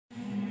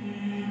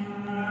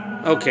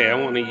Okay, I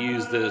want to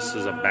use this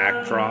as a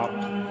backdrop.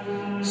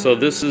 So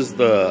this is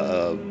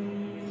the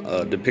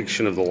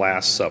depiction of the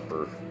Last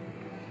Supper,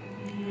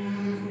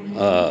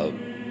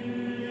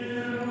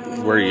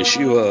 where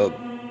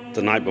Yeshua,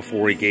 the night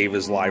before, he gave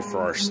his life for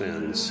our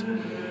sins.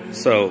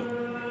 So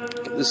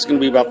this is going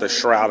to be about the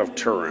Shroud of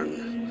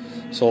Turin.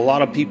 So a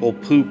lot of people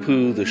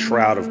poo-poo the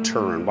Shroud of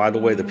Turin. By the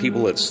way, the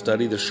people that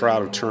study the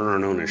Shroud of Turin are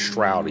known as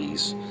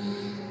Shroudies.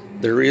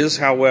 There is,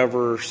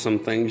 however, some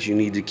things you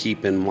need to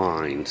keep in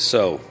mind.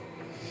 So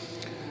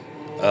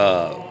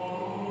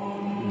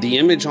the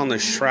image on the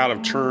Shroud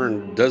of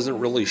Turin doesn't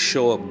really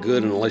show up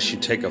good unless you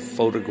take a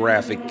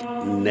photographic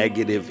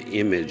negative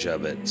image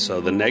of it.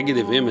 So the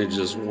negative image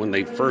is when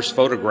they first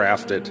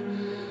photographed it,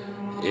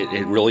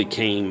 it really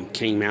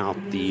came out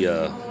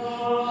the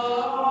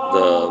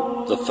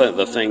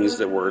things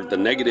that were the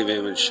negative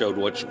image showed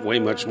way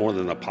much more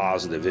than the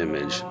positive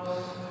image.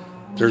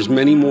 There's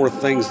many more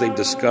things they've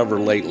discovered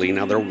lately.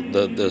 Now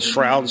the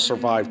Shroud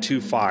survived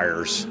 2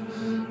 fires.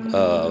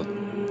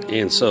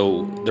 And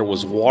so there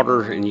was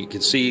water, and you can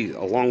see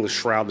along the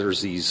Shroud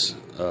there's these,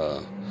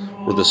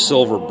 where the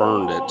silver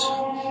burned it.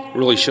 It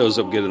really shows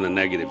up good in the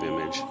negative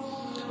image.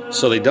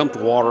 So they dumped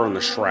water on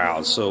the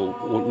Shroud. So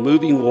when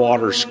moving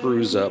water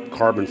screws up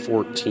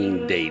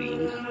carbon-14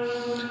 dating.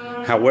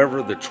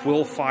 However, the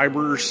twill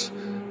fibers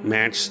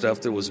match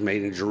stuff that was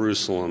made in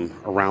Jerusalem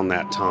around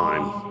that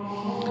time.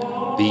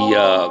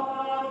 The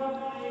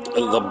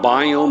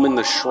biome in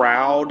the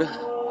Shroud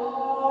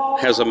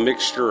has a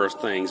mixture of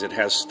things. It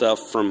has stuff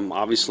from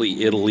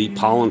obviously Italy,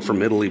 pollen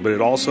from Italy, but it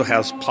also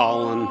has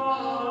pollen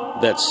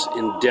that's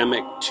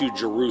endemic to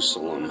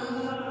Jerusalem.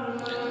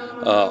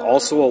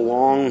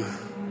 Also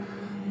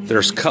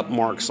there's cup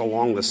marks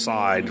along the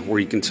side where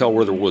you can tell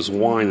where there was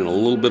wine, and a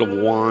little bit of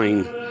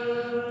wine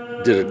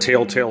did a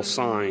telltale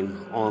sign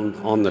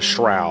on the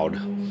Shroud.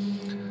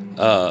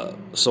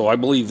 So I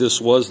believe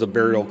this was the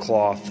burial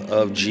cloth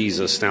of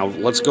Jesus. Now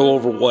let's go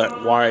over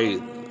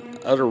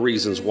other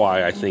reasons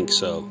why I think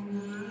so.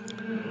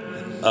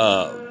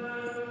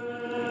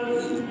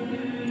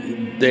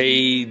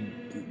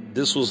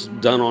 This was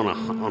done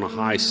on a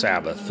high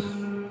Sabbath.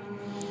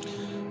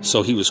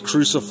 So he was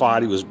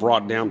crucified, he was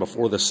brought down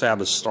before the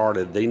Sabbath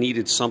started. They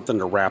needed something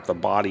to wrap the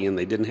body in.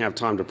 They didn't have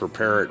time to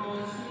prepare it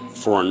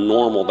for a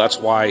normal. That's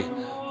why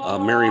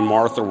Mary and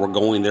Martha were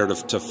going there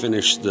to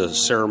finish the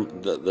ceremony,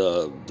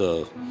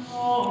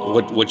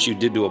 what you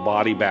did to a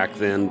body back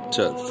then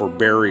for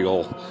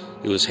burial.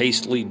 It was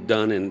hastily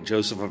done in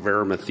Joseph of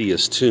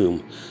Arimathea's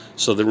tomb.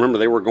 So remember,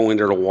 they were going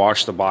there to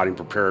wash the body and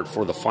prepare it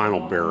for the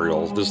final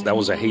burial. That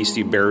was a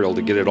hasty burial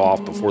to get it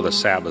off before the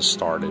Sabbath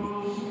started.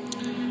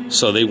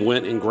 So they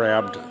went and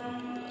grabbed,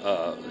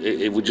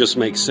 it would just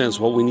make sense.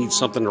 Well, we need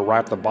something to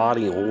wrap the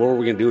body in. Well, what are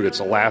we going to do? It's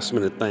a last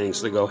minute thing.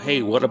 So they go,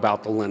 hey, what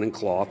about the linen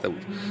cloth that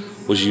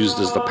was used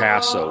as the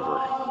Passover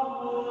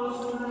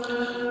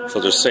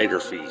for the Seder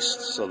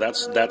feast? So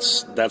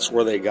that's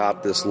where they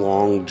got this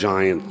long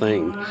giant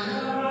thing.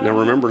 Now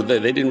remember, they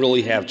didn't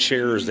really have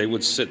chairs. They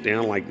would sit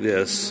down like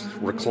this,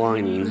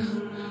 reclining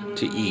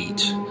to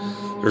eat.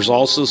 There's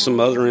also some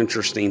other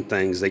interesting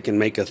things. They can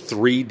make a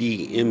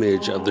 3D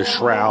image of the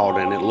Shroud,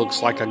 and it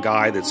looks like a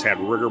guy that's had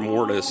rigor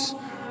mortis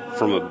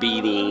from a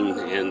beating,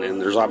 and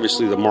there's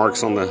obviously the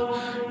marks on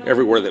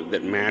everywhere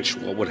that match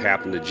what would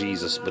happen to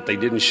Jesus, but they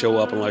didn't show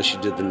up unless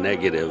you did the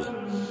negative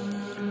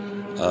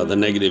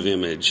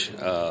image.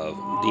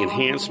 The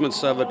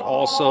enhancements of it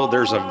also,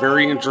 there's a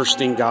very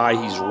interesting guy.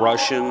 He's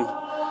Russian.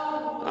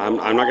 I'm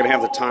not going to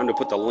have the time to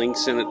put the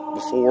links in it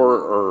before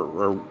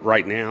or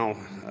right now,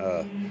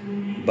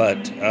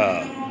 but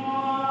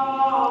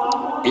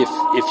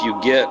if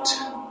you get,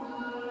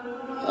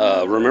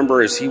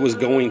 remember, as he was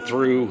going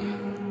through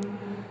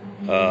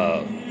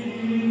the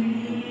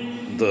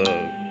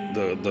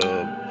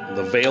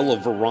Veil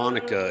of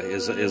Veronica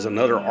is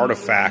another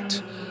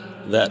artifact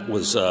that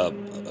was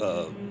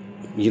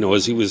you know,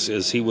 as he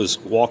was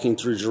walking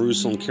through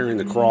Jerusalem carrying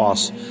the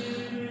cross,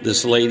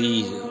 this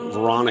lady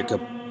Veronica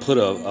put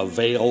a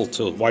veil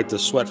to wipe the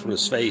sweat from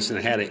his face, and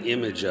it had an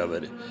image of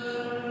it.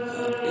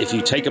 If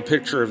you take a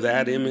picture of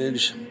that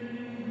image,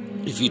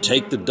 if you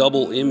take the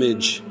double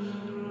image,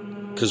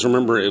 because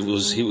remember, he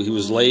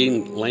was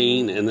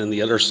laying, and then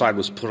the other side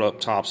was put up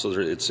top, so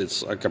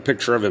it's like a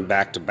picture of him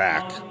back to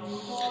back.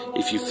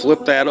 If you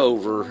flip that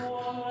over,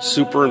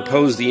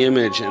 superimpose the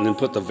image, and then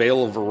put the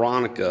veil of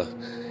Veronica,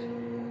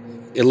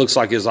 it looks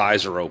like his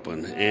eyes are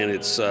open. And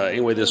it's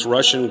anyway, this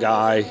Russian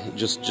guy,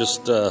 just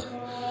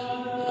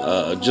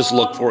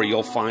look for it.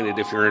 You'll find it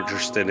if you're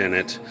interested in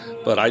it.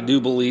 But I do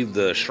believe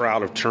the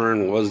Shroud of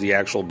Turin was the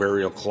actual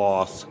burial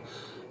cloth.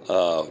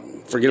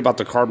 Forget about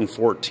the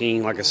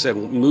carbon-14. Like I said,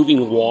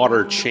 moving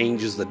water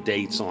changes the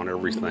dates on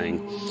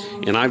everything.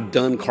 And I've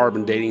done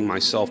carbon dating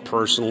myself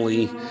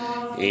personally.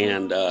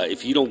 And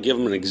if you don't give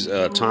them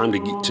time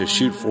to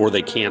shoot for,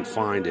 they can't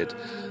find it.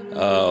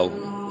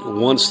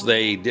 Once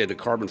they did a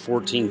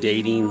carbon-14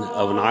 dating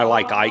of an I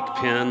Like Ike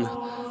pen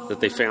that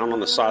they found on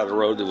the side of the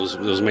road that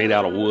was made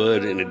out of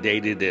wood, and it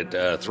dated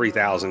at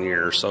 3,000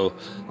 years. So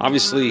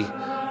obviously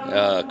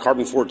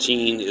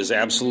Carbon-14 is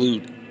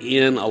absolute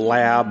in a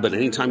lab, but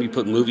anytime you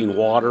put moving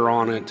water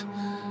on it,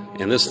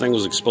 and this thing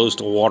was exposed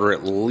to water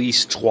at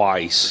least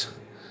twice,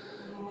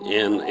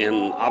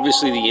 and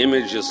obviously the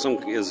image is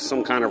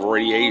some kind of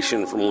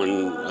radiation from when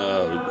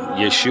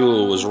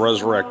Yeshua was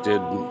resurrected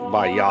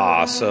by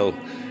Yah. So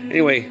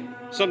anyway,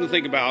 something to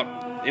think about.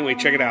 Anyway,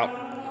 check it out.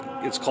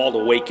 It's called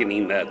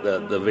Awakening,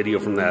 the video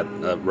from that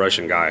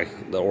Russian guy,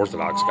 the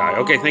Orthodox guy.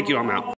 Okay, thank you. I'm out.